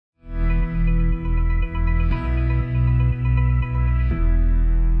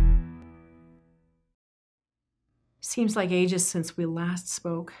Seems like ages since we last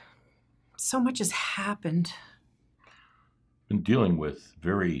spoke. So much has happened. Been dealing with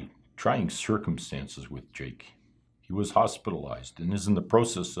very trying circumstances with Jake. He was hospitalized and is in the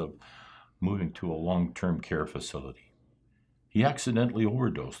process of moving to a long-term care facility. He accidentally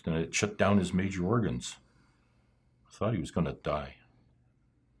overdosed and it shut down his major organs. I thought he was going to die.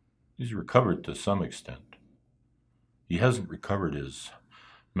 He's recovered to some extent. He hasn't recovered his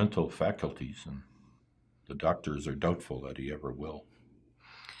mental faculties, and the doctors are doubtful that he ever will.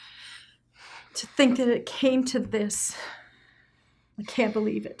 To think that it came to this. I can't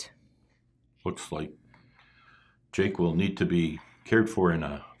believe it. Looks like Jake will need to be cared for in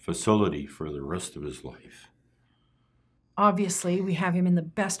a facility for the rest of his life. Obviously, we have him in the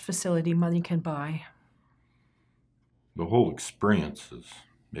best facility money can buy. The whole experience has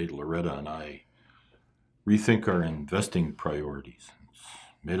made Loretta and I rethink our investing priorities. It's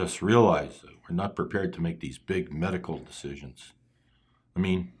made us realize that we're not prepared to make these big medical decisions. I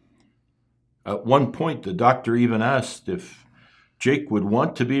mean, at one point the doctor even asked if Jake would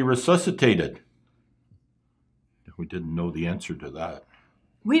want to be resuscitated. We didn't know the answer to that.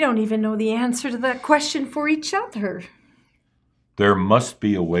 We don't even know the answer to that question for each other. There must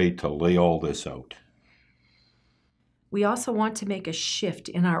be a way to lay all this out. We also want to make a shift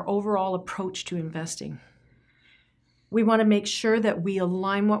in our overall approach to investing. We want to make sure that we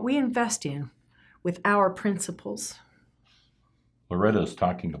align what we invest in with our principles. Loretta is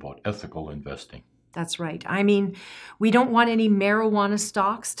talking about ethical investing. That's right. I mean, we don't want any marijuana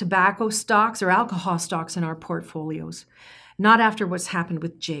stocks, tobacco stocks, or alcohol stocks in our portfolios. Not after what's happened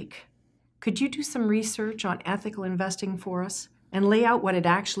with Jake. Could you do some research on ethical investing for us and lay out what it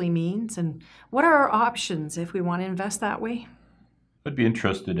actually means and what are our options if we want to invest that way? I'd be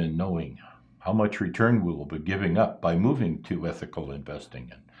interested in knowing how much return we will be giving up by moving to ethical investing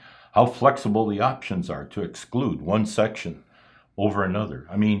and how flexible the options are to exclude one section over another.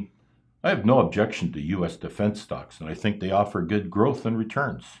 I mean, I have no objection to U.S. defense stocks, and I think they offer good growth and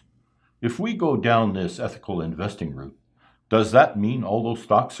returns. If we go down this ethical investing route, does that mean all those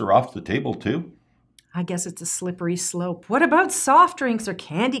stocks are off the table too? I guess it's a slippery slope. What about soft drinks or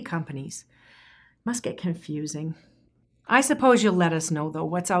candy companies? Must get confusing. I suppose you'll let us know, though,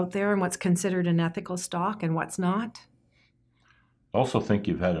 what's out there and what's considered an ethical stock and what's not. I also think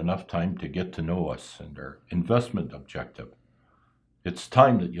you've had enough time to get to know us and our investment objective. It's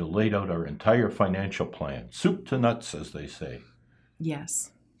time that you laid out our entire financial plan, soup to nuts, as they say.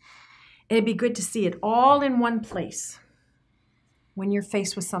 Yes. It'd be good to see it all in one place. When you're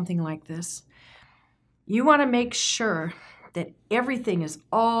faced with something like this, you want to make sure that everything is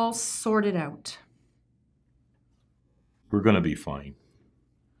all sorted out. We're going to be fine.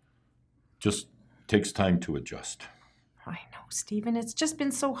 Just takes time to adjust. I know, Stephen. It's just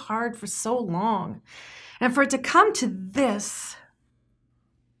been so hard for so long. And for it to come to this...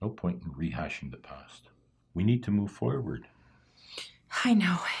 No point in rehashing the past. We need to move forward. I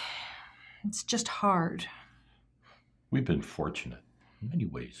know. It's just hard. We've been fortunate in many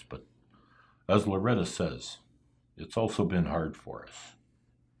ways, but as Loretta says, it's also been hard for us.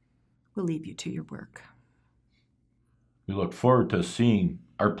 We'll leave you to your work. We look forward to seeing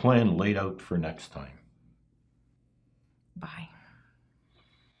our plan laid out for next time. Bye.